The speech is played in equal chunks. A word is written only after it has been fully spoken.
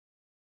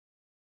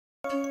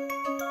Namaste.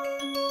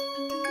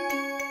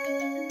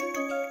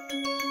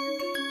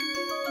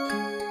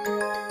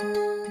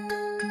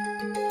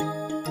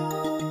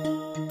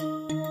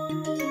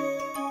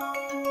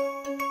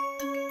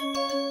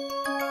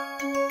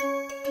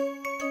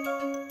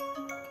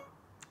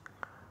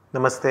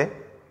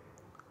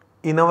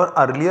 In our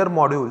earlier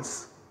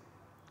modules,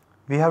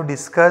 we have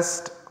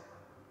discussed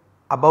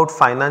about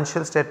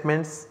financial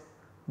statements,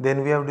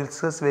 then we have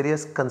discussed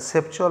various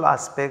conceptual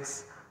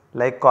aspects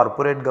like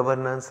corporate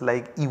governance,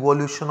 like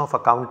evolution of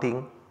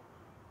accounting.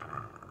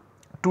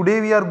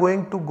 Today we are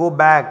going to go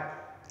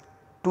back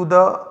to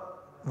the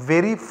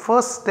very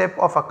first step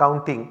of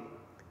accounting.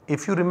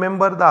 If you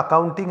remember, the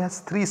accounting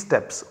has 3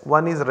 steps.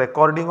 One is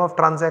recording of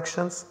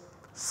transactions,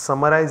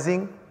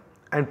 summarizing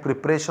and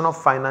preparation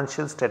of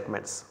financial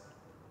statements.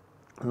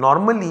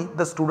 Normally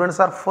the students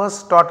are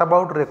first taught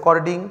about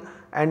recording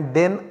and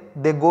then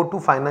they go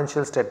to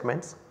financial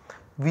statements.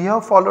 We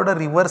have followed a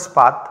reverse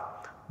path.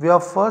 We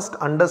have first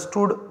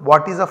understood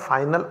what is a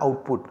final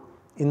output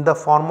in the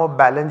form of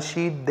balance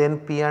sheet, then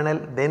P&L,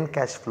 then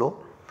cash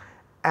flow,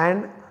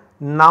 and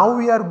now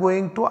we are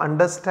going to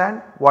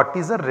understand what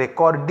is a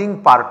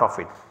recording part of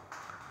it.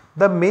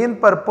 The main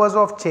purpose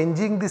of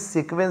changing this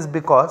sequence,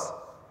 because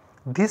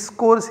this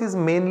course is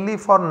mainly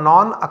for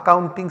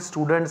non-accounting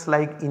students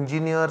like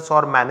engineers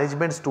or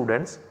management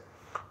students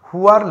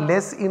who are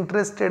less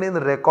interested in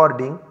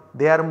recording,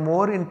 they are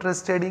more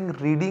interested in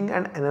reading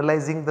and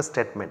analyzing the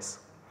statements.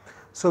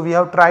 So we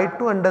have tried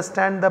to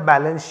understand the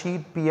balance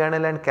sheet,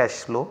 P&L and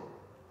cash flow.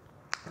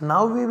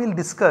 Now we will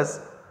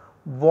discuss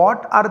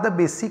what are the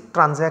basic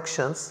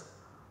transactions.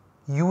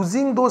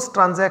 Using those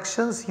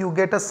transactions you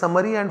get a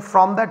summary, and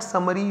from that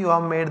summary you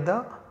have made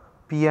the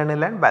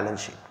P&L and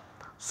balance sheet.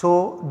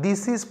 So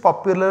this is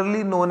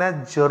popularly known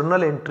as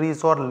journal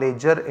entries or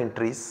ledger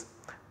entries.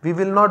 We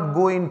will not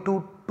go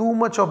into too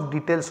much of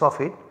details of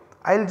it.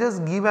 I will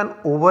just give an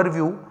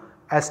overview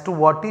as to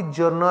what is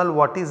journal,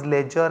 what is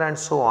ledger and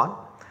so on.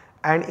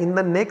 And in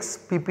the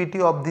next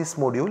PPT of this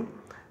module,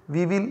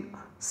 we will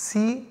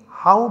see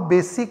how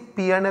basic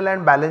P&L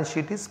and balance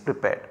sheet is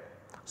prepared,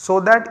 so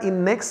that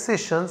in next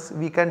sessions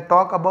we can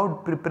talk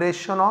about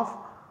preparation of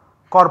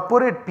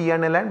corporate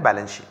P&L and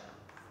balance sheet.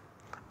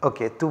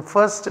 Okay, to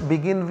first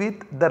begin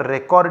with the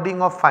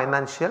recording of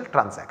financial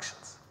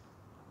transactions.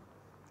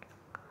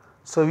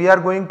 So we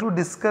are going to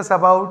discuss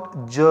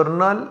about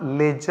journal,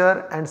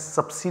 ledger and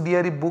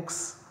subsidiary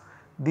books.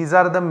 These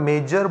are the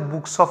major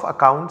books of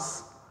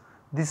accounts.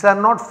 These are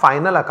not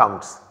final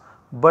accounts,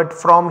 but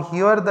from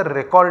here the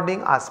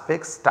recording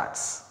aspect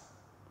starts.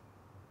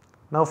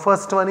 Now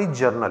first one is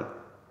journal.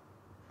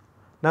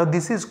 Now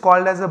this is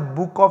called as a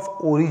book of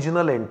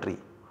original entry,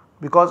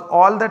 because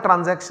all the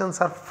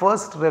transactions are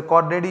first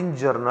recorded in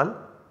journal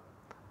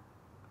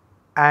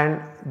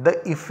and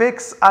the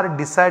effects are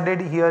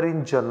decided here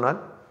in journal.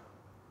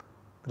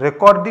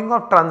 Recording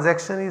of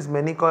transaction is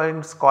many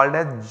times called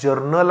as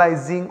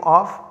journalizing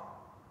of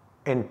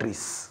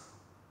entries.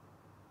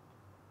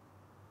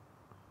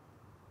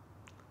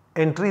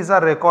 Entries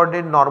are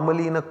recorded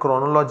normally in a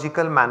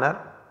chronological manner.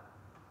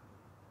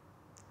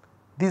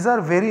 These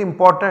are very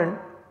important.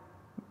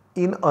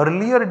 In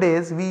earlier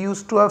days we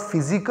used to have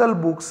physical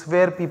books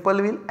where people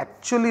will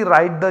actually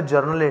write the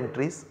journal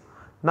entries.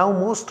 Now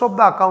most of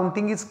the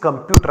accounting is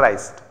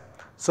computerized.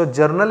 So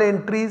journal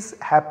entries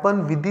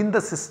happen within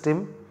the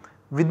system.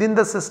 Within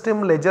the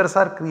system ledgers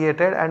are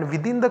created, and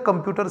within the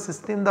computer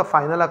system the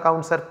final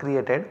accounts are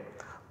created.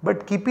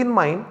 But keep in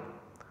mind,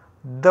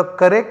 the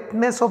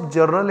correctness of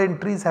journal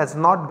entries has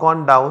not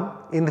gone down,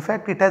 in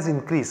fact it has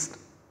increased.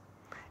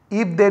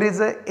 If there is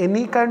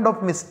any kind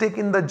of mistake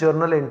in the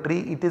journal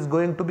entry, it is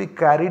going to be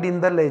carried in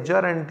the ledger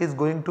and it is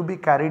going to be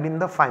carried in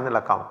the final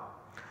account.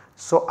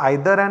 So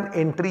either an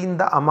entry in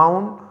the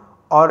amount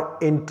or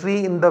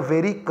entry in the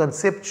very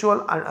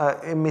conceptual,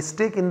 a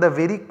mistake in the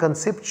very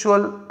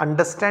conceptual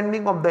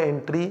understanding of the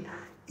entry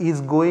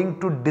is going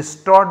to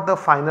distort the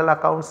final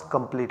accounts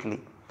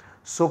completely.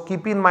 So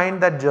keep in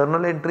mind that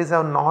journal entries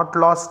have not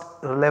lost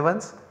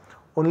relevance.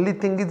 Only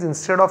thing is,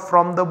 instead of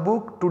from the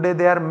book, today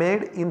they are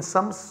made in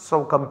some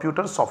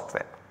computer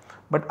software.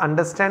 But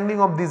understanding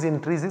of these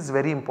entries is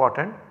very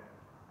important.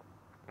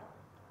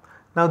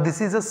 Now this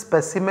is a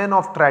specimen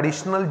of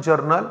traditional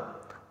journal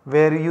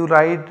where you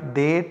write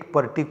date,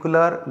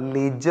 particular,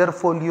 ledger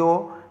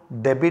folio,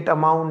 debit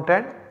amount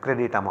and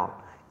credit amount.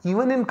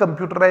 Even in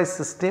computerized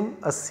system,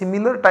 a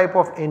similar type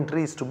of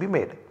entry is to be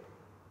made.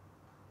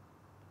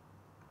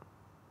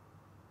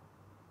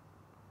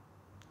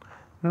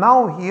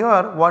 Now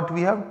here what we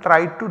have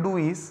tried to do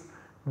is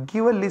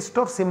give a list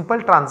of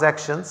simple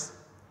transactions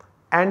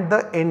and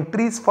the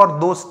entries for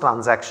those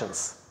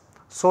transactions,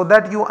 so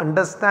that you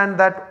understand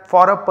that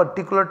for a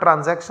particular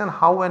transaction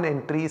how an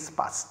entry is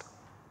passed.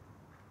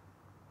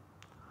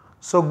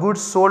 So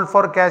goods sold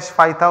for cash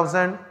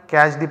 5,000,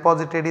 cash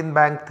deposited in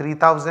bank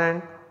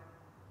 3,000.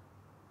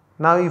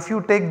 Now if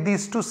you take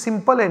these two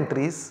simple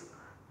entries,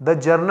 the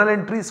journal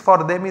entries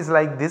for them is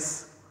like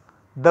this.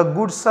 The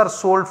goods are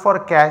sold for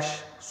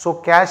cash, so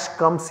cash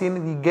comes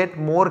in, we get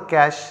more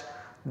cash.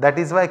 that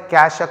is why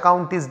cash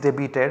account is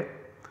debited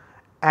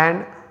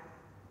and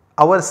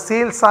our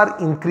sales are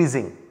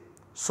increasing.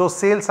 So,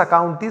 sales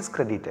account is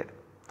credited.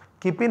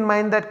 Keep in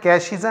mind that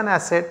cash is an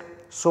asset.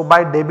 So,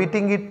 by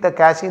debiting it the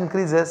cash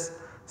increases,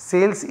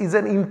 sales is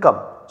an income.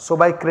 So,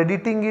 by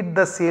crediting it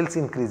the sales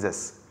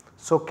increases.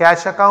 So,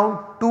 cash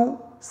account to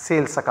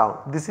sales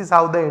account, this is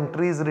how the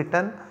entry is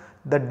written.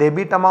 The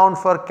debit amount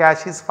for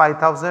cash is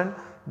 5,000,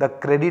 the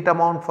credit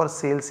amount for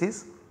sales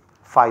is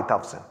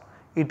 5,000.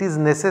 It is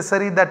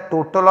necessary that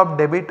total of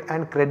debit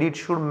and credit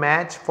should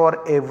match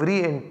for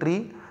every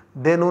entry,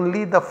 then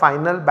only the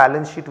final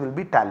balance sheet will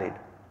be tallied.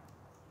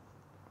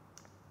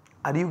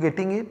 Are you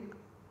getting it?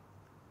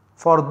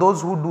 For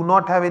those who do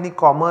not have any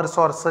commerce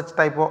or such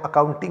type of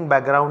accounting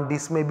background,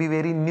 this may be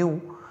very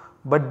new,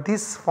 but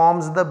this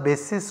forms the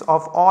basis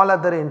of all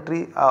other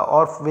entry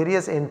or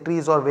various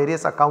entries or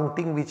various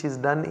accounting which is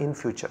done in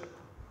future.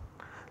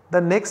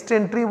 The next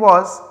entry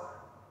was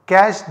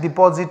cash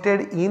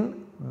deposited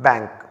in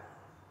bank.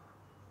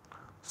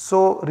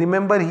 So,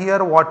 remember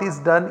here what is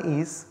done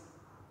is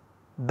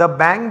the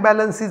bank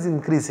balance is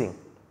increasing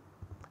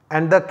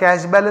and the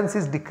cash balance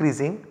is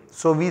decreasing.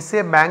 So, we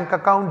say bank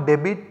account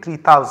debit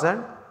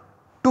 3000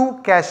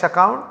 to cash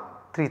account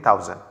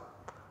 3000.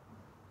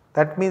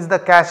 That means the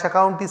cash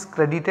account is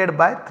credited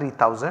by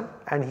 3000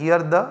 and here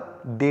the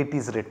date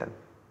is written.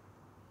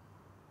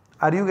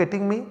 Are you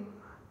getting me?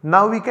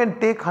 Now we can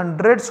take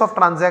hundreds of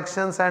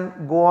transactions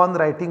and go on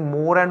writing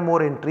more and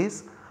more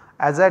entries.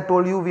 As I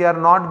told you, we are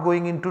not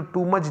going into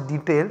too much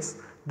details.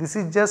 This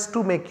is just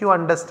to make you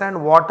understand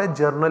what a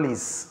journal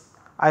is.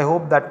 I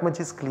hope that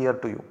much is clear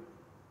to you.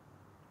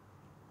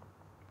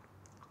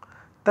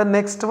 The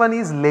next one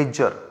is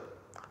ledger.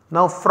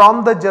 Now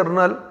from the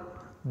journal,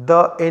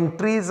 the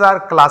entries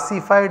are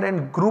classified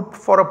and grouped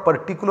for a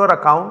particular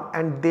account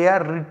and they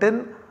are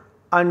written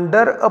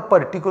under a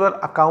particular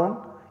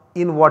account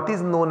in what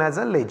is known as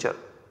a ledger.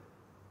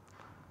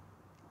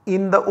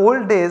 In the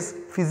old days,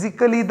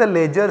 physically the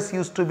ledgers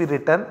used to be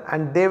written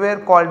and they were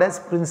called as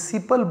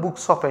principal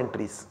books of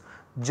entries.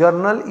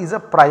 Journal is a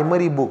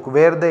primary book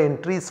where the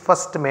entry is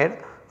first made,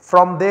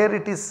 from there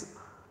it is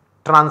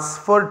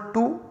transferred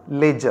to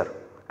ledger,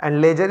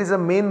 and ledger is a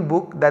main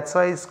book, that is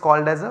why it is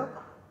called as a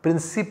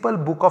principal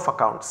book of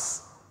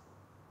accounts.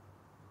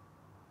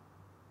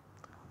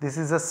 This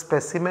is a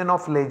specimen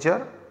of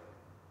ledger.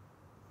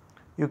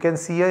 You can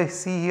see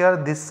here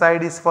this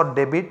side is for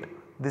debit,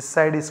 this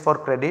side is for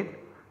credit,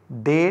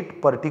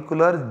 date,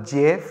 particular,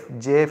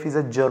 JF is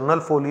a journal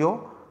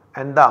folio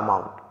and the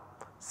amount.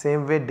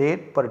 Same way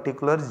date,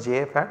 particulars,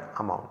 JF and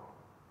amount.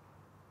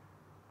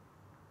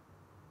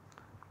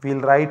 We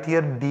will write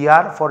here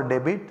DR for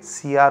debit,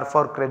 CR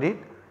for credit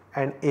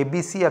and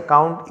ABC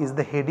account is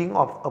the heading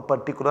of a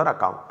particular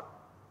account.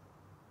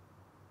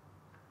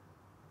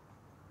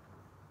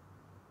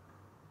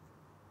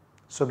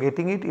 So,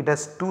 getting it, it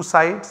has two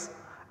sides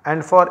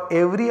and for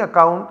every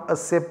account a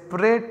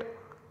separate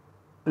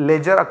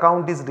ledger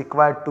account is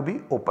required to be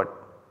opened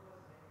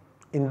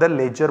in the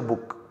ledger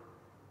book.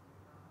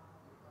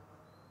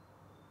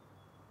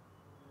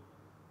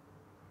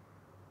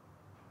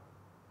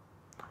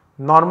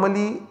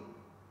 Normally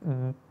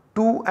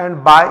to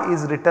and by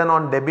is written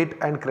on debit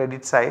and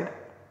credit side.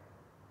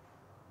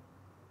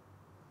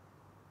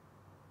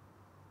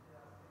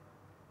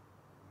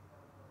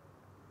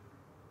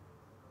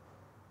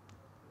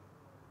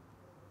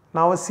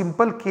 Now a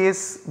simple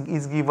case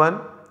is given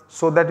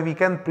so that we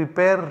can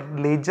prepare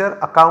ledger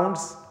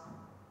accounts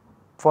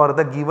for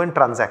the given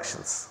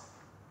transactions.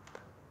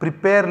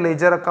 Prepare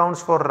ledger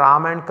accounts for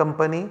Ram and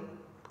Company.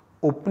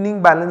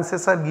 Opening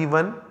balances are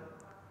given: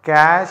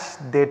 cash,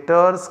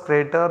 debtors,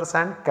 creditors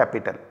and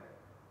capital.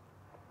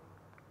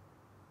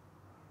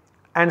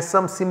 And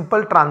some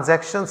simple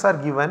transactions are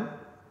given: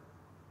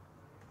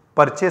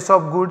 purchase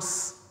of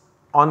goods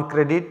on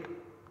credit,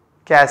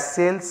 cash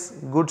sales,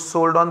 goods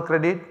sold on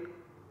credit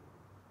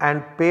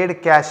and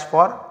paid cash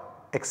for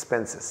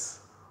expenses.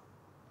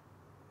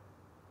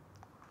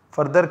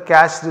 Further,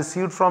 cash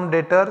received from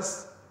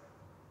debtors,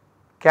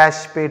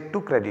 cash paid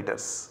to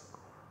creditors.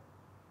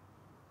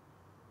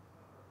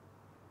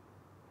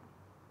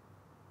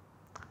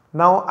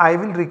 Now I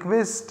will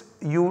request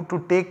you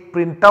to take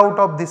printout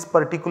of this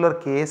particular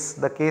case.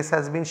 The case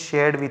has been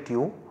shared with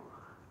you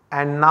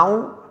and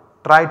now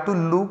try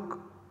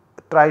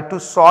to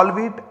solve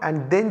it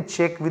and then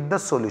check with the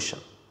solution.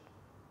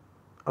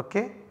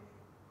 Okay.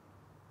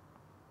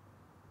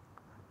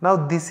 Now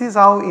this is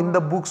how in the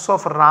books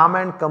of Ram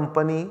and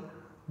Company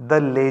the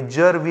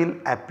ledger will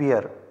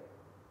appear.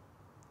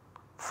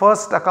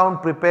 First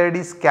account prepared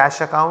is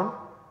cash account.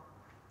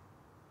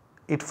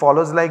 It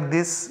follows like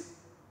this: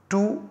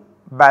 to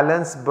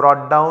balance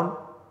brought down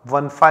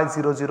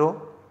 1500.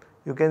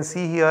 You can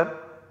see here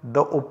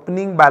the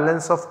opening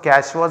balance of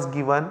cash was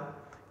given.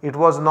 It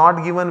was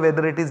not given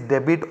whether it is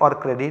debit or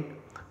credit,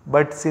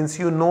 but since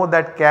you know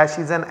that cash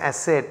is an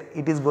asset,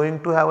 it is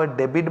going to have a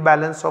debit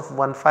balance of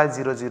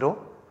 1500.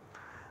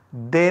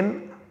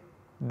 Then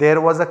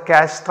there was a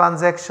cash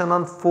transaction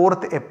on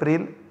 4th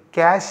April,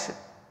 cash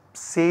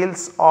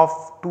sales of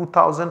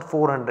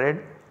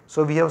 2400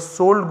 So, we have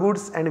sold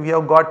goods and we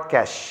have got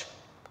cash.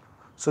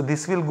 So,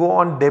 this will go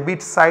on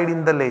debit side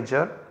in the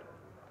ledger.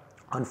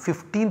 On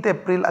 15th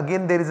April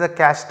again there is a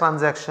cash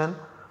transaction,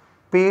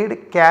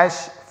 paid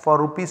cash for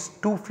rupees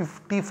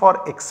 250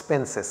 for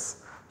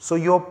expenses. So,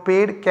 you have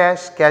paid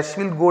cash, cash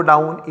will go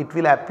down, it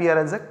will appear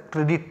as a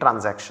credit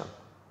transaction.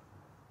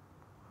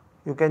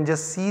 You can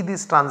just see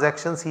these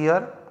transactions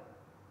here.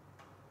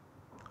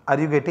 Are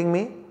you getting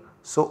me?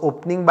 So,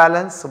 opening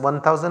balance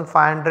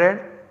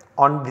 1500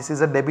 on, this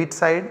is a debit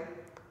side.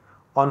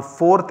 On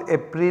 4th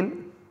April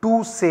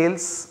 2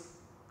 sales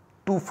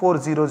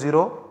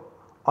 2400.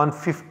 On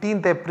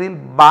 15th April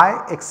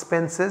buy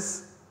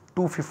expenses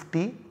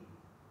 250.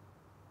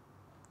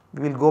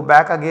 We will go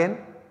back again.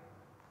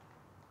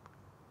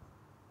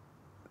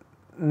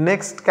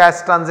 Next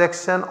cash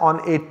transaction on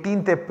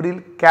 18th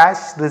April,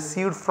 cash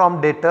received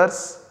from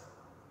debtors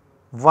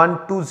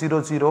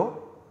 1200,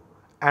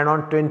 and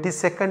on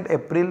 22nd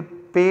April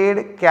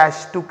paid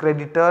cash to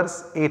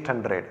creditors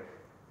 800.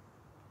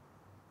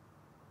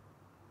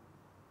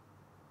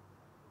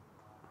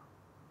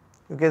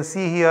 You can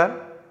see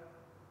here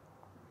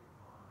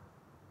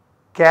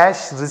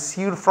cash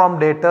received from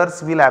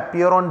debtors will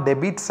appear on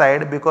debit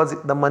side because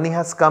the money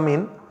has come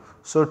in.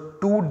 So,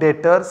 to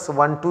debtors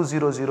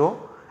 1200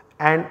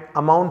 and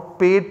amount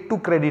paid to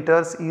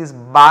creditors is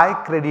by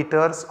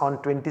creditors on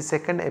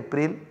 22nd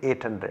April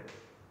 800.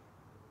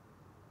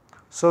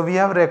 So, we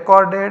have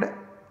recorded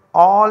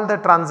all the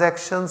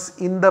transactions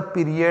in the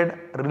period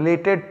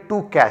related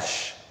to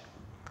cash,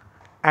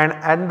 and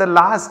at the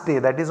last day,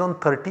 that is on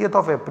 30th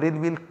of April,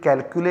 we will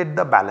calculate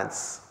the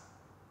balance.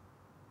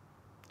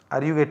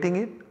 Are you getting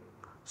it?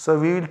 So,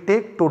 we will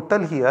take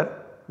total here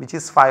which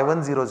is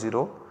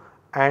 5100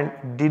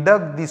 and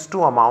deduct these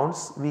two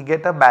amounts, we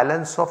get a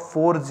balance of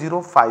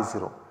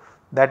 4050.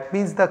 That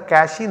means the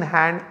cash in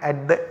hand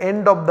at the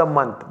end of the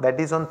month, that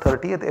is on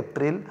 30th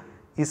April,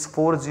 is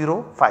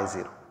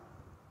 4050.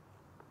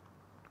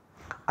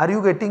 Are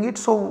you getting it?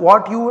 So,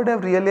 what you would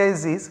have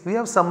realized is we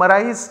have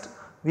summarized,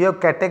 we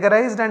have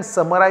categorized and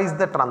summarized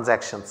the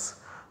transactions.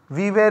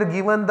 We were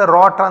given the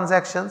raw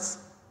transactions.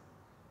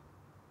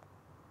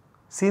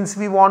 Since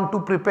we want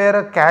to prepare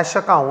a cash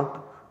account,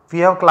 we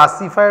have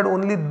classified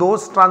only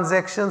those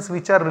transactions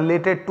which are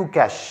related to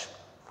cash.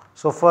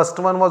 So, first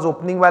one was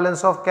opening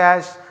balance of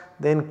cash,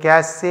 then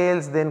cash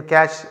sales, then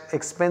cash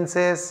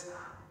expenses,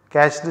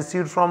 cash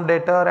received from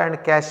debtor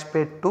and cash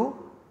paid to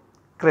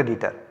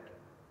creditor.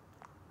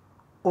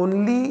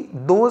 Only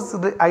those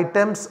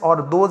items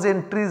or those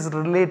entries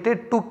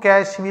related to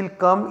cash will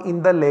come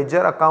in the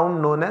ledger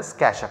account known as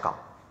cash account.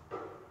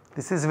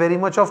 This is very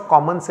much of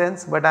common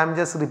sense, but I am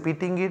just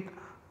repeating it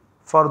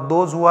for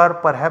those who are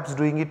perhaps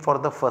doing it for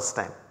the first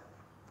time.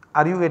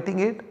 Are you getting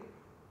it?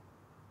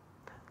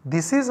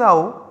 This is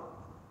how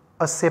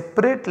a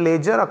separate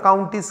ledger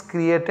account is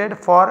created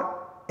for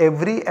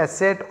every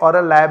asset or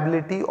a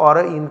liability or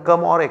a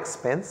income or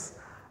expense,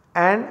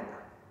 and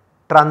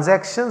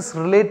transactions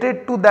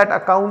related to that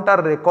account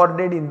are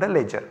recorded in the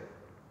ledger.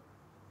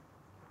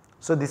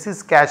 So, this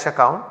is cash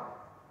account.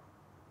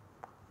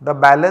 The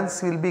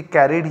balance will be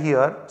carried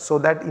here, so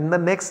that in the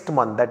next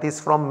month, that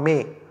is from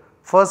May,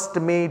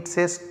 1st May, it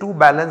says to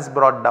balance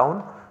brought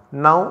down.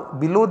 Now,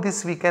 below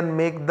this we can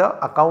make the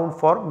account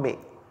for May.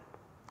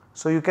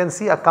 So, you can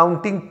see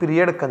accounting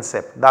period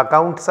concept. The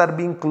accounts are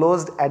being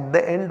closed at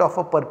the end of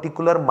a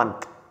particular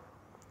month.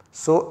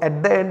 So,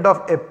 at the end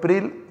of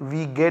April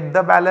we get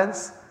the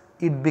balance,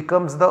 it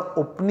becomes the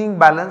opening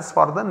balance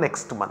for the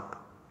next month.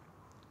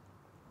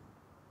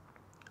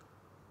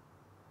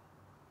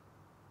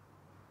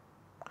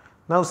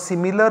 Now,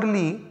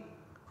 similarly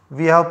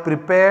we have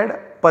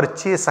prepared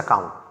purchase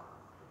account.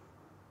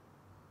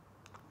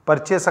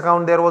 Purchase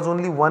account, there was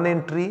only one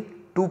entry,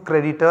 two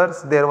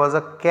creditors, there was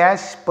a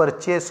cash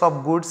purchase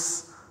of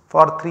goods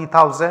for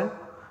 3000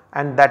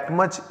 and that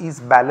much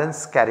is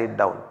balance carried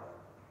down.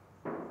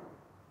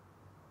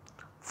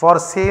 For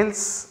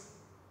sales,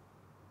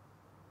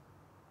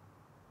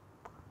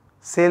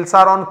 sales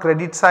are on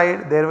credit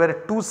side, there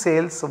were two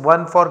sales,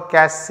 one for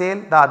cash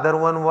sale, the other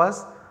one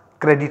was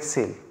credit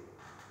sale.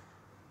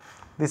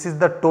 This is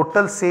the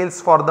total sales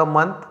for the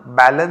month,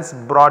 balance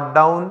brought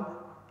down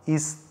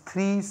is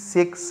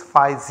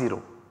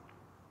 3650.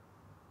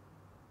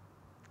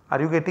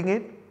 Are you getting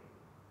it?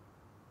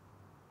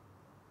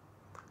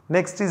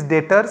 Next is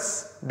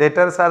debtors.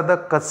 Debtors are the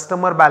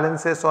customer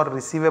balances or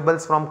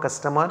receivables from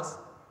customers.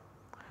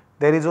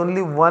 There is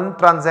only one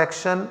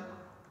transaction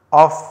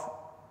of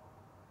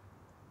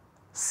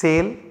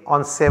sale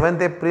on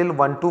 7th April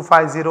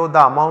 1250,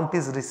 the amount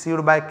is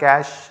received by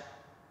cash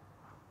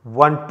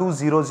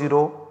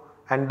 1200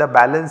 and the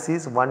balance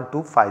is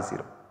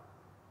 1250.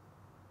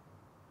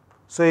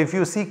 So, if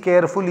you see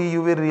carefully,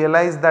 you will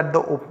realize that the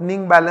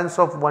opening balance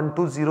of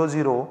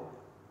 1200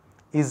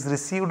 is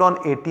received on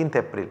 18th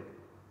April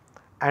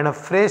and a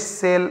fresh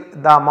sale,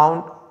 the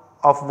amount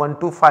of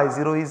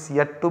 1250 is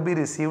yet to be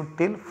received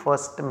till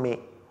 1st May.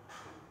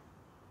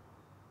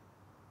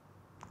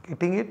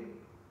 Getting it?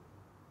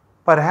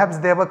 Perhaps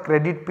they have a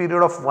credit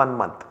period of 1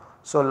 month.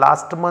 So,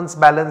 last month's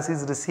balance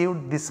is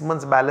received, this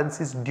month's balance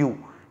is due,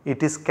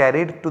 it is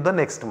carried to the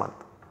next month.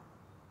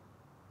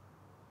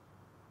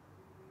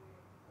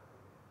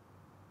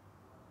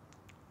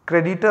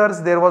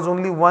 Creditors, there was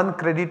only one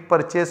credit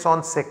purchase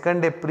on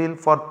 2nd April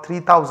for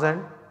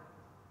 3000,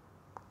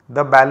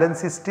 the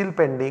balance is still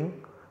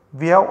pending.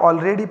 We have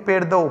already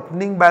paid the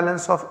opening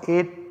balance of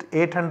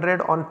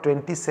 800 on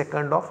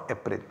 22nd of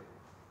April.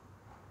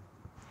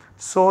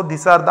 So,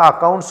 these are the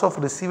accounts of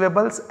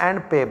receivables and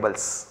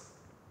payables.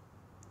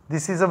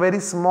 This is a very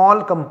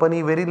small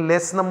company, very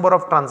less number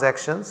of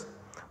transactions,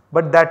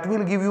 but that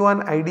will give you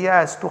an idea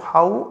as to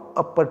how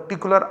a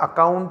particular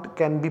account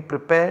can be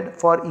prepared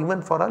for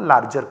even for a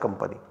larger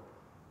company.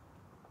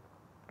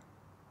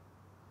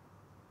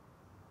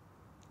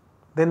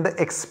 Then the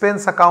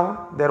expense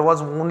account, there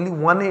was only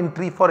one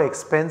entry for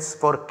expense,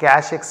 for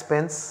cash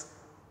expense.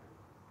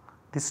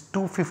 This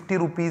 250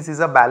 rupees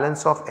is a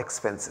balance of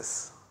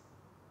expenses.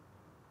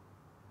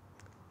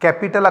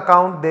 Capital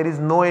account, there is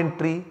no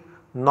entry.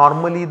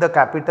 Normally the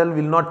capital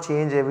will not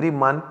change every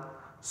month.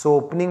 So,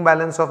 opening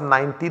balance of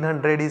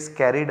 1900 is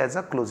carried as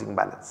a closing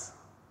balance.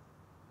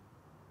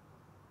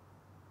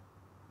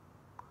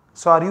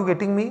 So, are you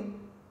getting me?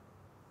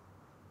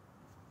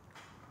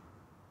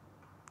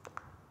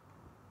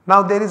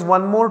 Now, there is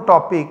one more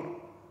topic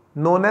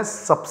known as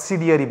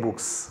subsidiary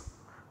books.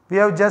 We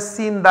have just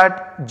seen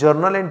that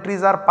journal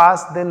entries are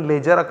passed, then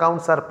ledger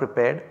accounts are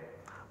prepared.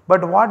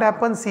 But what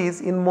happens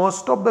is, in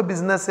most of the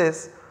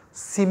businesses,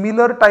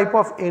 similar type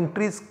of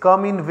entries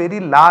come in very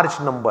large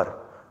number,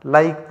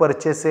 like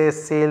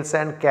purchases, sales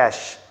and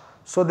cash.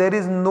 So, there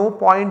is no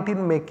point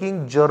in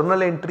making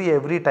journal entry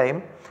every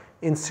time.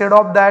 Instead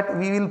of that,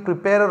 we will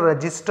prepare a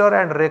register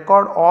and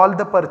record all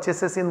the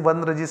purchases in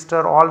one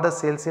register, all the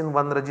sales in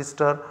one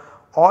register,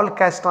 all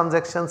cash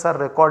transactions are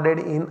recorded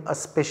in a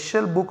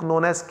special book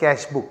known as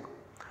cash book,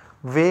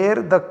 where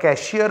the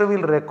cashier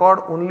will record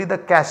only the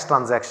cash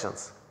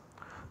transactions.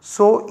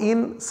 So,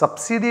 in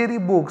subsidiary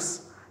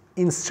books,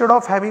 instead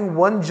of having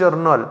one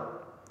journal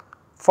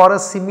for a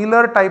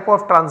similar type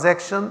of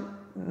transaction,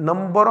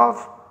 number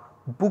of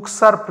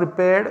books are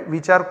prepared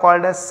which are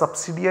called as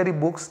subsidiary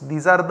books.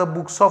 These are the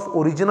books of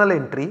original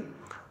entry.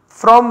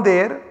 From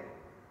there,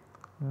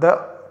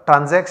 the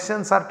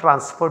transactions are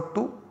transferred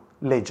to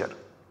ledger.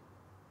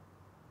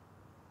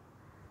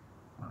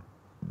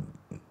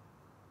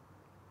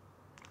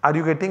 Are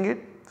you getting it?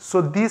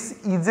 So, this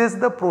eases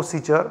the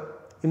procedure.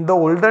 In the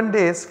olden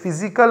days,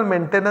 physical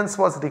maintenance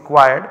was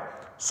required.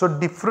 So,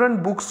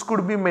 different books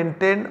could be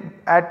maintained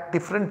at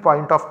different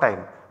point of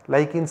time,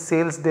 like in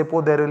sales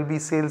depot there will be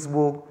sales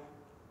book,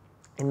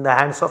 in the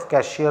hands of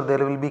cashier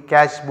there will be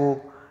cash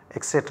book,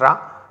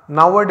 etc.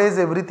 Nowadays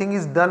everything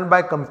is done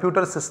by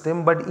computer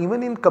system, but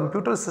even in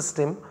computer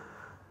system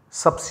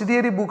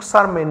subsidiary books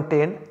are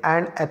maintained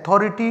and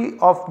authority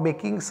of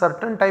making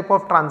certain type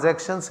of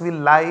transactions will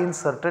lie in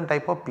certain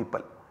type of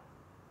people.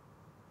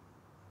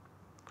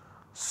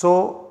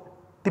 So,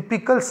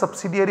 typical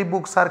subsidiary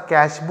books are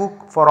cash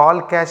book for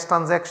all cash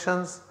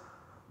transactions,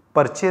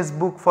 purchase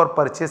book for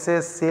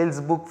purchases,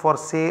 sales book for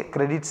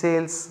credit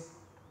sales,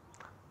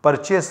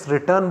 purchase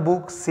return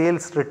book,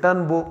 sales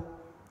return book,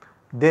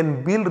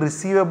 then bill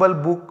receivable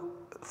book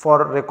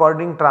for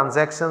recording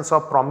transactions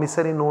of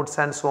promissory notes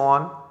and so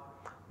on,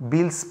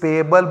 bills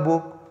payable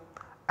book,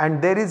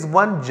 and there is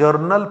one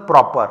journal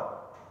proper.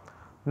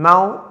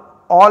 Now,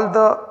 all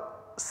the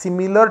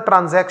similar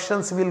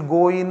transactions will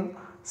go in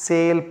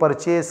sale,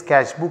 purchase,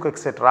 cash book,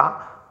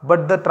 etc.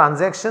 But the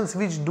transactions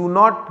which do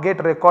not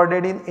get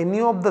recorded in any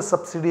of the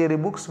subsidiary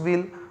books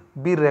will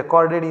be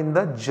recorded in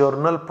the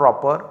journal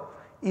proper.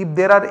 If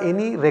there are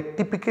any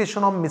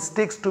rectification of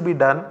mistakes to be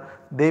done,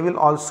 they will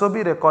also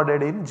be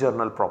recorded in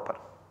journal proper.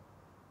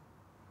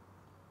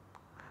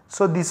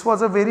 So, this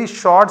was a very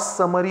short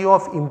summary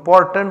of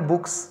important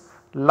books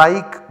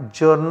like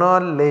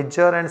journal,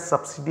 ledger and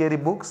subsidiary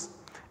books.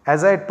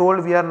 As I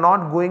told, we are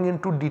not going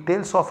into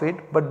details of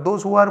it, but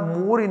those who are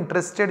more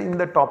interested in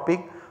the topic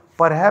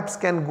perhaps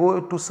can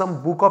go to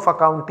some book of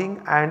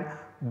accounting and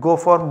go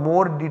for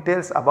more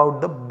details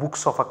about the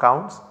books of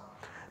accounts.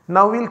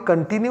 Now, we will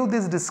continue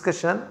this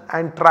discussion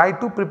and try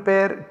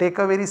to take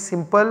a very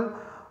simple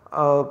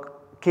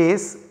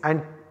case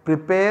and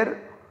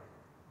prepare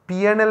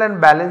P&L and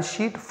balance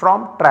sheet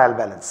from trial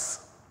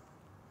balance.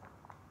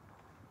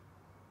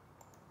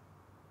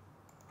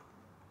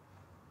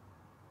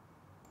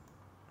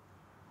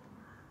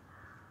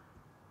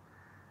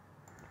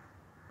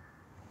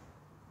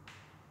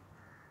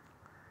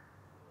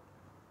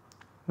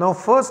 Now,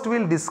 first we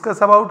will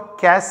discuss about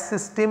cash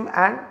system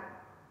and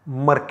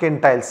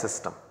mercantile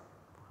system.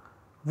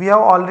 We have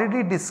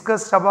already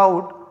discussed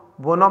about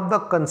one of the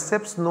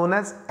concepts known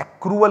as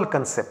accrual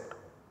concept.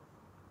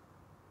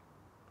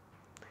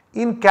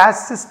 In cash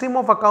system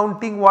of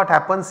accounting, what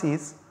happens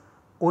is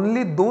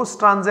only those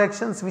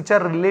transactions which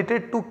are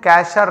related to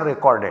cash are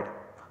recorded.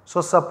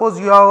 So, suppose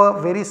you have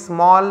a very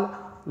small,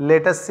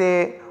 let us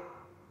say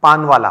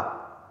panwala.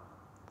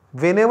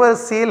 Whenever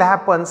sale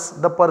happens,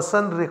 the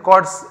person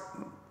records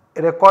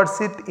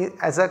it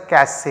as a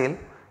cash sale.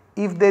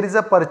 If there is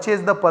a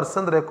purchase, the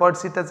person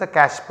records it as a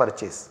cash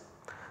purchase.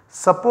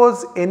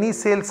 Suppose any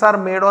sales are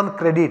made on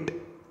credit,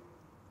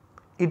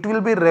 it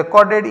will be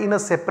recorded in a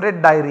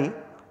separate diary,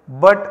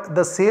 but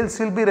the sales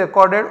will be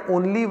recorded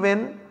only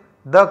when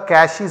the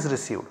cash is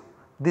received.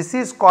 This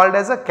is called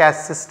as a cash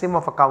system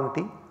of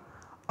accounting.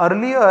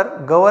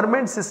 Earlier,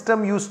 government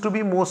system used to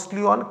be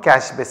mostly on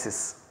cash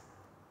basis.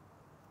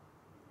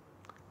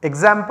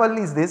 Example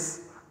is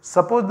this: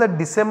 suppose the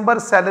December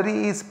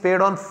salary is paid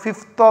on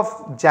 5th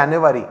of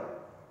January,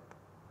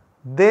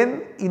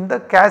 then in the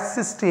cash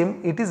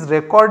system it is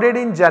recorded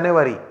in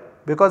January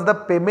because the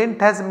payment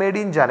has made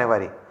in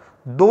January.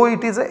 Though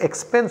it is an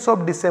expense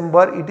of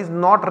December, it is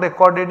not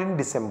recorded in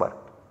December.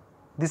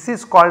 This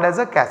is called as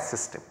a cash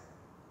system.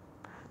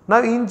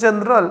 Now in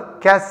general,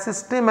 cash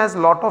system has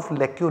lot of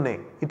lacunae,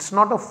 it is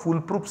not a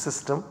foolproof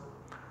system.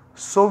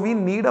 So we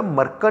need a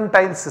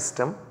mercantile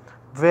system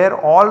where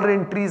all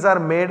entries are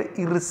made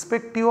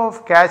irrespective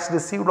of cash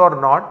received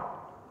or not.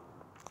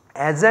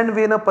 As and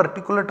when a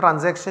particular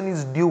transaction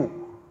is due,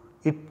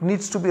 it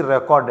needs to be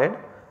recorded,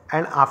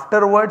 and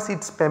afterwards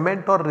its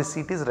payment or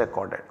receipt is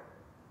recorded.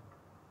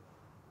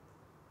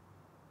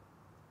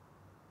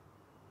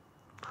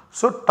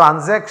 So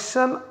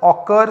transaction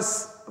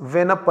occurs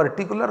when a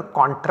particular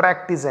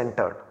contract is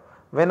entered,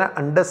 when an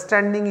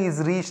understanding is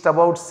reached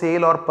about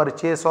sale or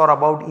purchase or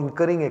about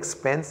incurring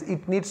expense,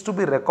 it needs to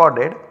be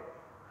recorded.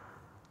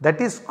 That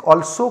is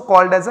also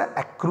called as an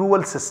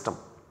accrual system.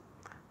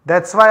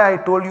 That is why I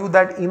told you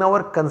that in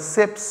our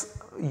concepts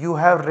you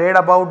have read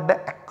about the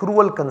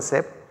accrual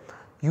concept.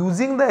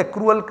 Using the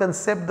accrual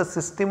concept, the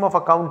system of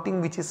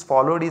accounting which is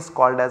followed is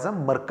called as a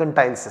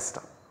mercantile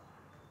system.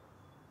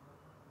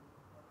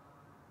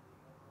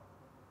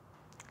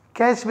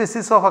 Cash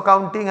basis of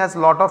accounting has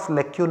lot of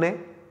lacunae.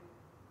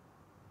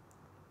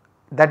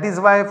 That is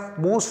why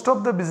most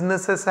of the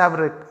businesses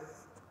have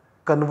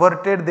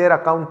converted their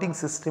accounting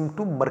system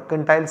to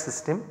mercantile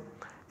system,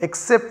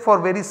 except for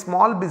very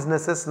small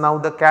businesses. Now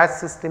the cash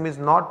system is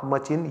not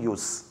much in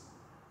use.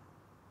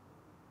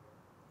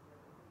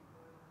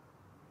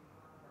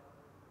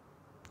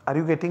 Are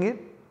you getting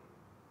it?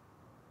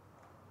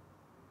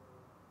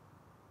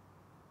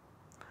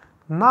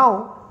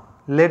 Now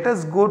let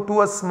us go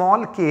to a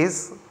small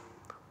case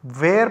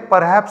where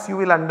perhaps you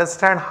will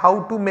understand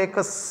how to make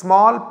a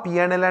small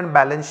P&L and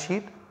balance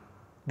sheet.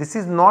 This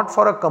is not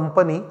for a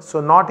company,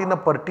 so not in a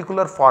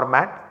particular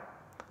format,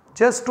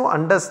 just to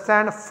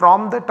understand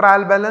from the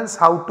trial balance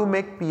how to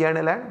make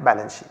P&L and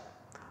balance sheet.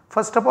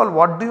 First of all,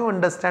 what do you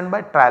understand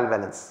by trial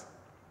balance?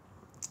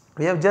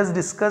 We have just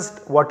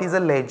discussed what is a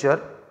ledger.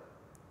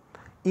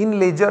 In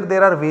ledger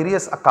there are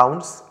various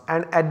accounts,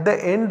 and at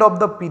the end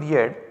of the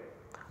period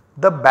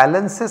the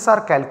balances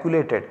are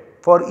calculated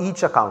for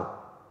each account.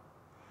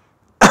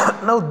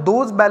 Now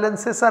those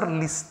balances are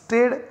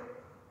listed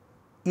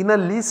in a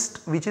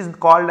list which is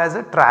called as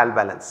a trial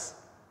balance.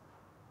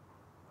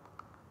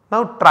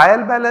 Now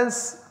trial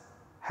balance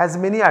has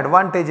many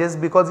advantages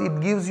because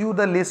it gives you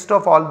the list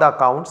of all the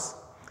accounts.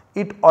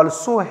 It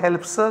also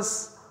helps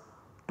us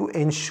to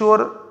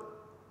ensure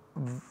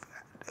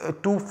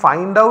to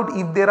find out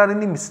if there are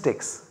any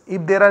mistakes.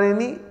 If there are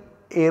any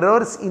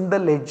errors in the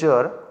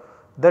ledger,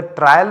 the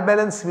trial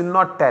balance will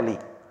not tally,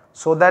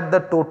 so that the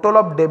total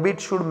of debit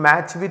should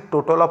match with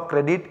total of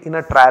credit in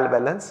a trial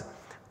balance,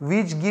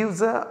 which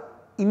gives a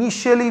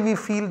initially we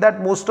feel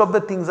that most of the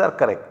things are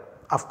correct.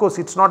 Of course,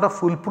 it is not a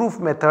foolproof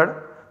method,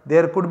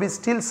 there could be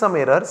still some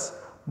errors,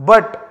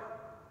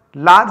 but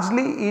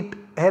largely it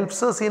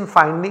helps us in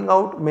finding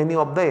out many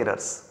of the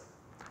errors.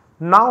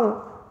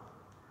 Now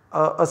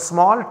a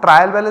small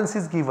trial balance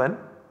is given,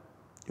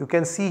 you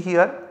can see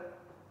here,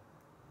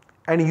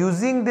 and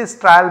using this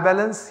trial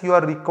balance you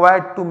are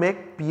required to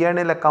make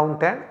P&L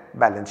account and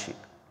balance sheet.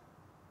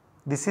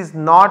 This is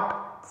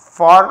not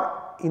for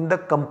in the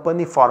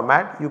company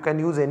format, you can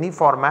use any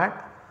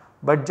format,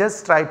 but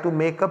just try to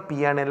make a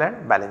P&L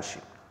and balance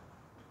sheet.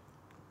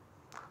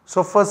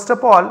 So first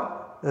of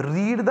all,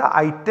 read the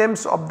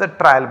items of the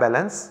trial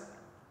balance,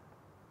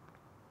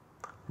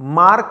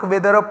 mark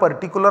whether a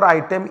particular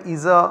item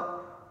is a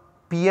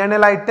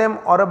P&L item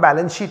or a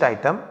balance sheet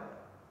item,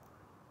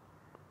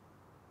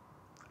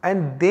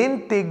 and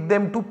then take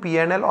them to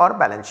P&L or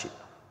balance sheet.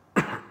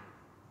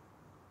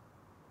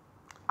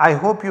 I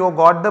hope you have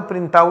got the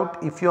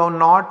printout. If you have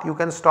not, you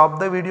can stop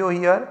the video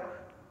here,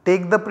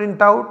 take the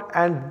printout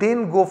and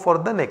then go for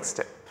the next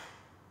step.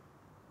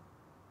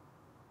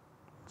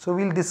 So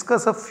we will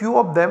discuss a few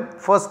of them.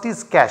 First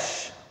is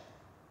cash.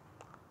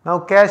 Now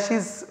cash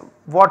is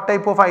what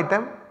type of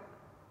item?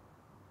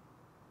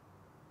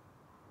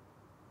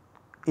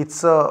 It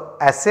is a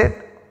asset,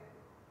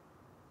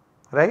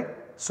 right?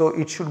 So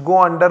it should go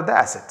under the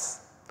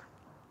assets.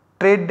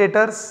 Trade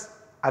debtors,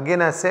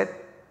 again asset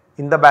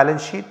in the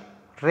balance sheet.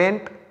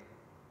 Rent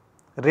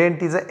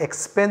is an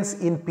expense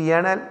in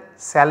P&L.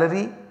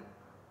 Salary,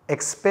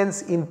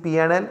 expense in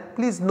P&L.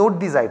 Please note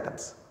these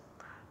items.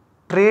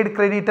 Trade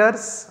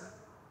creditors,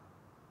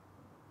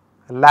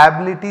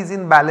 liabilities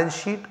in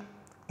balance sheet.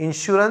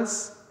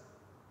 Insurance,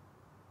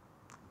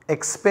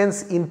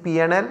 expense in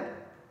P&L.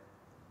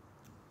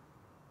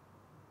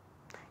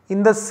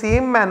 In the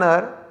same manner,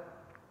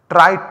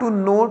 try to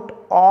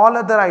note all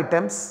other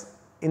items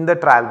in the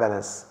trial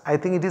balance. I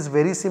think it is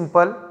very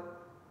simple.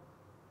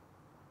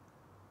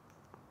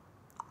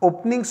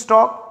 Opening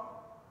stock,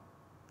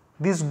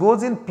 this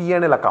goes in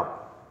P&L account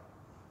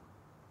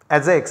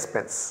as an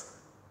expense.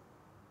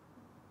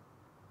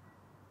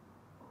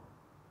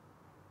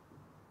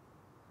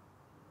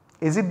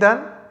 Is it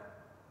done?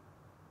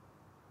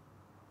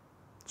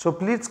 So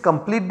please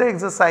complete the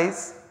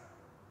exercise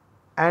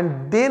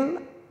and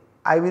then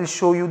I will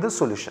show you the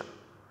solution.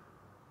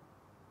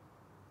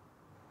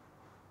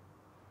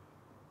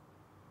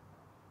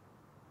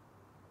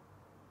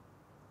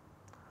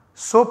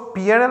 So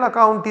P&L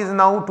account is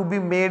now to be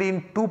made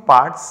in two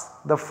parts.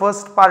 The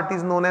first part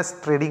is known as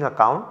trading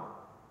account.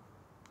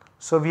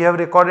 So we have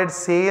recorded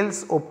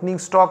sales, opening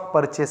stock,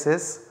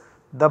 purchases.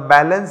 The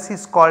balance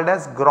is called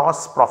as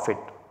gross profit,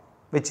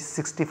 which is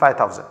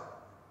 65,000.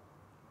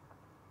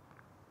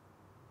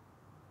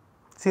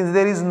 Since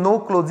there is no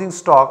closing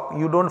stock,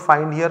 you do not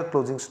find here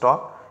closing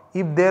stock.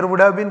 If there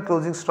would have been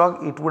closing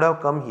stock, it would have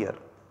come here.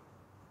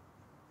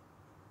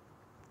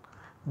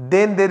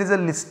 Then there is a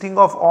listing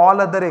of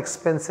all other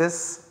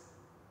expenses.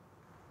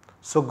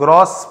 So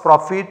gross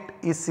profit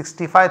is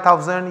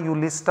 65,000, you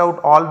list out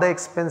all the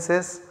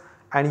expenses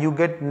and you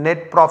get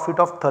net profit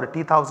of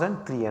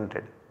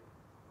 30,300.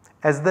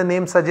 As the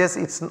name suggests,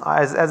 it's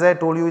as I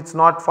told you, it's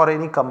not for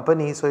any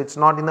company, so it's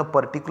not in a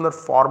particular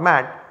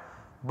format,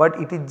 but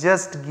it is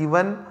just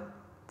given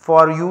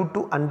for you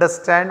to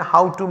understand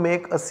how to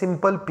make a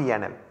simple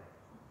P&L.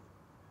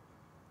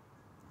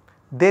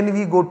 Then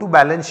we go to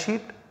balance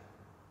sheet.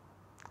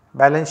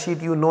 Balance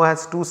sheet, you know,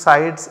 has two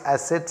sides,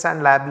 assets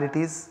and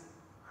liabilities.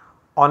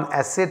 On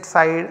asset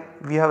side,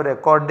 we have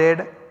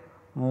recorded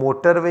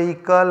motor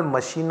vehicle,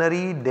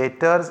 machinery,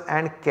 debtors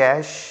and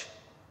cash,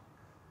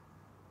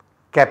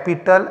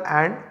 capital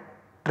and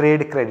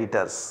trade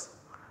creditors.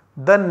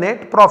 The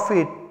net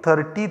profit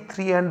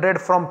 3,300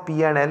 from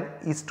P&L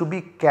is to be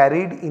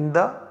carried in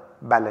the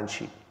balance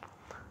sheet.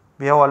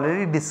 We have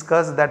already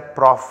discussed that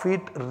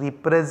profit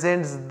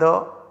represents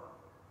the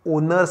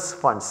owner's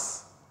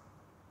funds.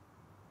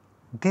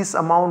 This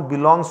amount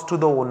belongs to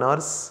the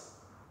owners,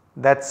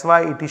 that is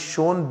why it is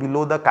shown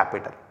below the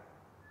capital.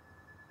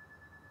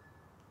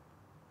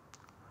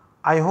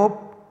 I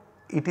hope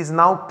it is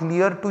now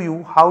clear to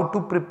you how to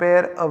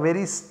prepare a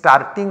very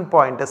starting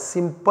point, a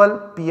simple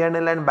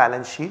P&L and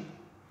balance sheet.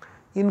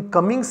 In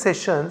coming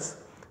sessions,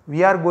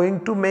 we are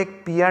going to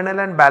make P&L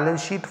and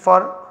balance sheet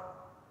for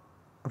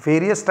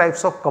various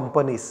types of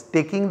companies,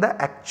 taking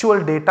the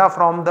actual data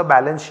from the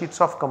balance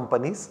sheets of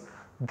companies.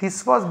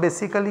 This was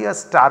basically a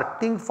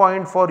starting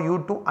point for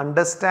you to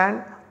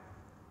understand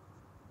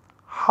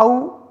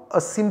how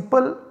a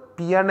simple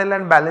P&L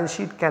and balance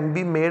sheet can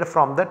be made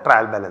from the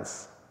trial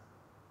balance.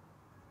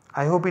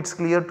 I hope it is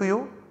clear to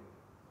you.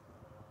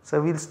 So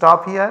we will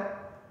stop here.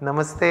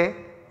 Namaste.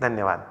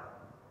 Dhanyavad.